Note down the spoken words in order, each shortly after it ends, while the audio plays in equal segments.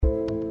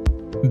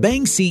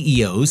Bank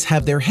CEOs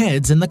Have Their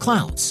Heads in the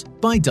Clouds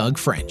by Doug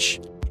French,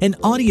 an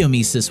audio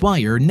Mises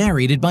Wire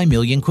narrated by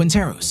Millian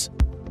Quinteros.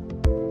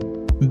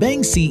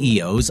 Bank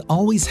CEOs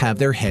always have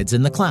their heads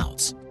in the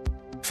clouds.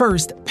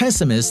 First,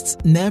 pessimists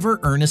never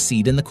earn a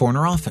seat in the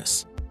corner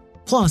office.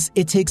 Plus,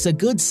 it takes a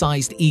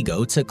good-sized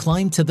ego to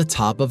climb to the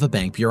top of a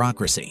bank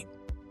bureaucracy.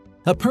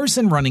 A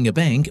person running a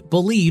bank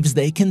believes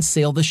they can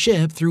sail the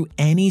ship through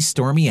any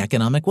stormy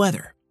economic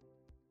weather.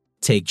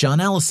 Take John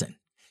Allison.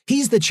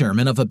 He's the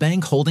chairman of a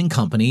bank holding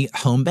company,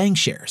 Home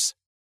Bancshares.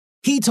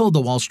 He told the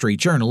Wall Street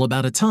Journal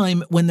about a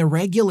time when the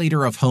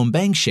regulator of home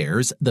bank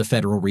shares, the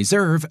Federal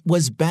Reserve,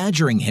 was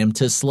badgering him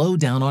to slow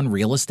down on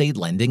real estate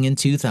lending in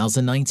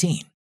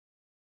 2019.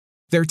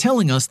 "They're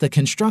telling us the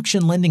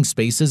construction lending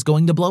space is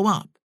going to blow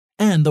up,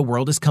 and the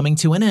world is coming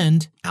to an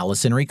end,"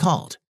 Allison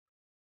recalled.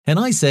 And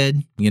I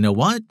said, you know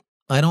what?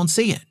 I don't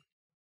see it.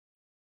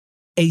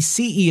 A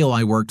CEO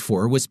I worked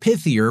for was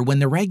pithier when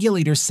the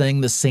regulator sang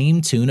the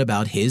same tune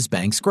about his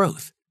bank's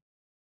growth.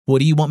 "What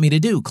do you want me to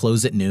do,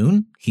 close at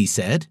noon?" he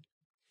said.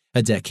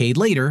 A decade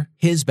later,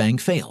 his bank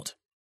failed.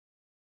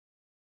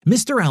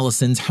 Mr.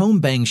 Allison's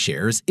Home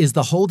Bancshares is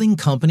the holding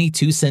company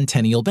to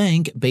Centennial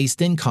Bank based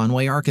in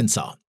Conway,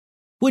 Arkansas,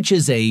 which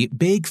is a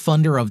big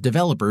funder of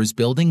developers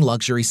building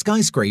luxury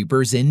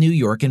skyscrapers in New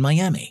York and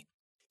Miami.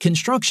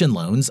 Construction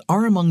loans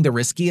are among the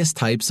riskiest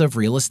types of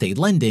real estate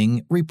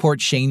lending, report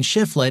Shane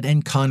Shiflett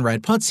and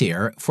Conrad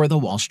Putzier for the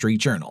Wall Street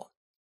Journal.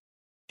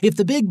 If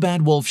the big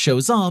bad wolf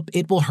shows up,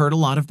 it will hurt a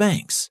lot of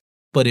banks,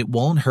 but it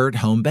won't hurt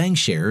Home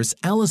Bancshares,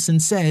 Allison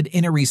said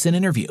in a recent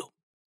interview.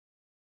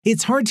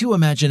 It's hard to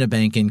imagine a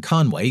bank in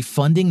Conway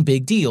funding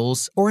big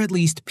deals, or at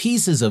least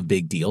pieces of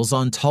big deals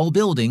on tall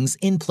buildings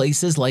in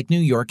places like New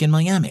York and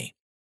Miami.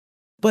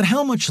 But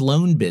how much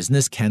loan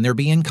business can there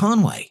be in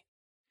Conway?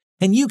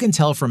 And you can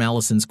tell from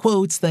Allison's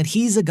quotes that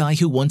he's a guy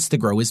who wants to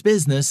grow his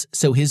business,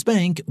 so his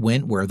bank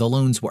went where the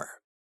loans were.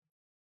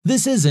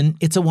 This isn't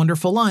It's a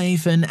Wonderful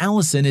Life, and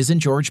Allison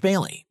isn't George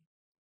Bailey.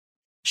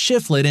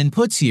 Shiflett and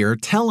Putzier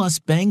tell us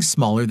banks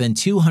smaller than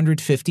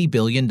 $250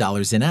 billion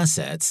in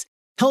assets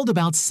held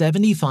about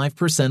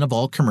 75% of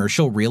all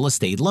commercial real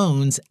estate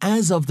loans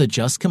as of the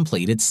just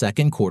completed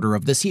second quarter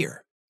of this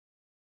year.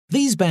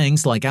 These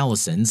banks, like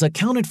Allison's,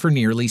 accounted for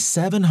nearly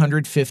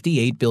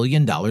 $758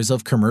 billion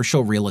of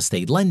commercial real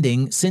estate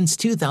lending since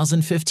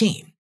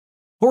 2015,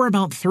 or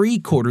about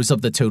 3/4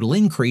 of the total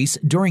increase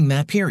during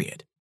that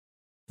period.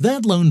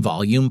 That loan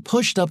volume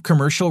pushed up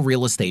commercial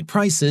real estate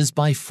prices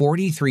by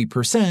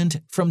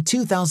 43% from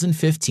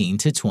 2015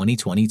 to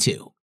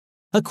 2022,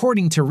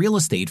 according to real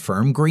estate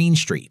firm Green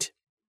Street.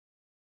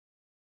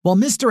 While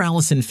Mr.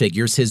 Allison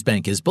figures his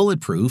bank is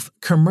bulletproof,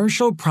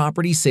 commercial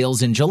property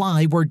sales in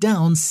July were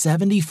down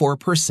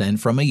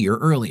 74% from a year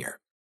earlier,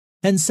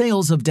 and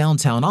sales of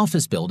downtown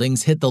office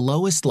buildings hit the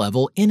lowest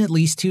level in at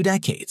least 2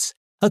 decades,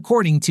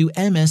 according to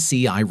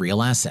MSCI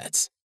Real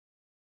Assets.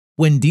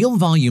 When deal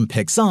volume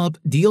picks up,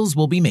 deals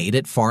will be made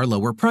at far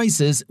lower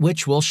prices,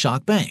 which will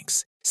shock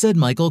banks, said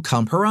Michael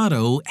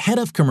Comparato, head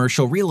of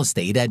commercial real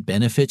estate at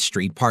Benefit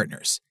Street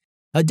Partners,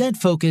 a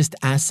debt-focused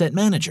asset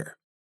manager.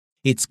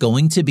 "It's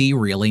going to be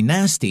really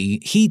nasty,"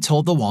 he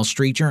told the Wall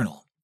Street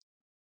Journal.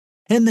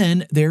 And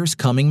then there's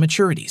coming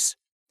maturities.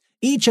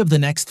 Each of the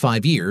next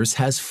 5 years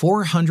has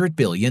 $400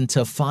 billion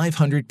to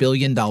 $500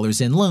 billion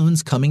in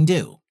loans coming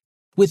due,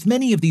 with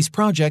many of these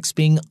projects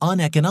being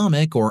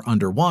uneconomic or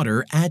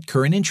underwater at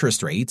current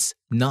interest rates,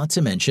 not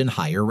to mention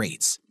higher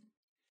rates.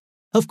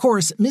 Of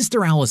course,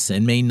 Mr.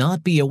 Allison may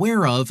not be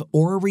aware of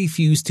or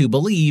refuse to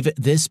believe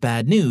this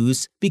bad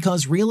news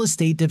because real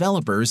estate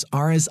developers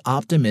are as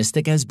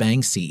optimistic as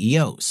bank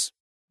CEOs,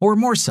 or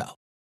more so.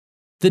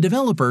 The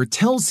developer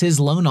tells his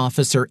loan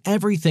officer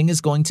everything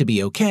is going to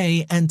be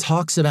okay and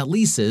talks about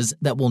leases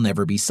that will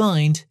never be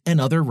signed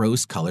and other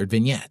rose-colored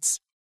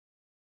vignettes.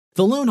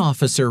 The loan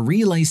officer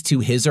relays to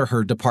his or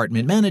her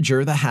department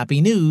manager the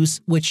happy news,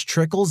 which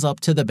trickles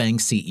up to the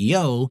bank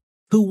CEO,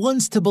 who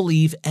wants to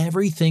believe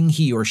everything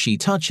he or she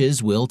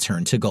touches will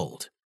turn to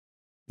gold.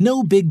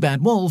 No big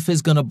bad wolf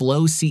is going to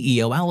blow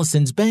CEO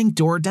Allison's bank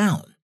door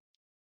down.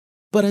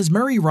 But as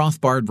Murray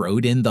Rothbard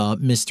wrote in The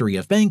Mystery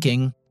of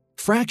Banking,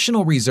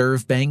 fractional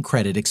reserve bank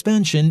credit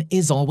expansion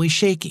is always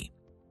shaky.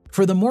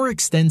 For the more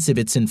extensive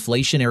its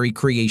inflationary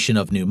creation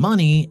of new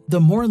money, the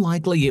more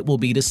likely it will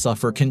be to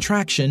suffer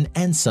contraction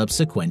and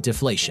subsequent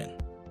deflation.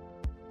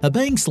 A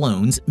bank's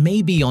loans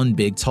may be on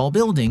big tall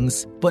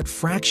buildings, but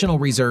fractional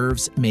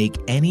reserves make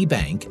any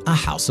bank a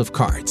house of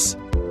cards.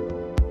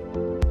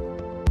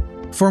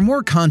 For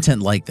more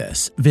content like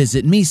this,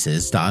 visit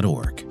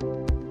Mises.org.